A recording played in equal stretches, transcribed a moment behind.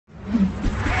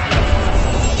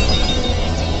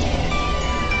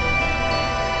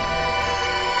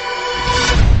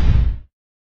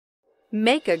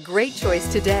Make a great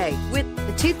choice today with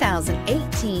the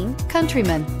 2018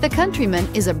 Countryman. The Countryman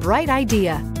is a bright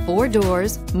idea. 4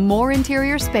 doors, more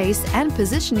interior space, and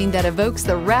positioning that evokes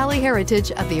the rally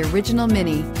heritage of the original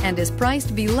Mini and is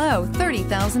priced below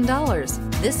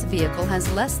 $30,000. This vehicle has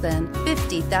less than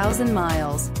 50,000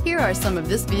 miles. Here are some of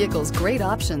this vehicle's great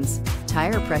options: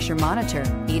 tire pressure monitor,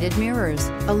 heated mirrors,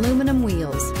 aluminum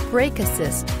wheels, brake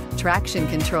assist, traction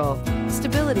control,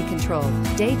 stability control,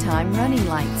 daytime running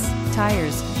lights,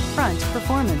 tires, front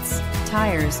performance,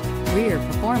 tires, rear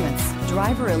performance,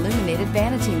 driver illuminated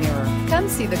vanity mirror. Come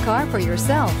see the car for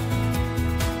yourself.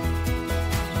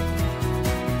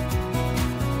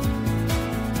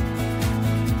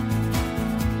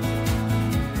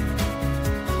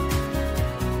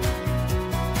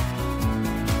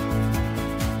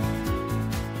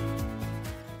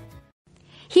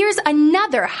 Here's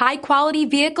another high-quality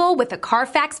vehicle with a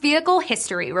Carfax Vehicle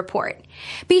History Report.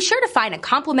 Be sure to find a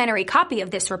complimentary copy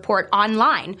of this report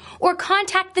online or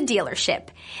contact the dealership.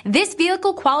 This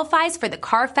vehicle qualifies for the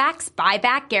Carfax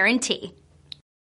Buyback Guarantee.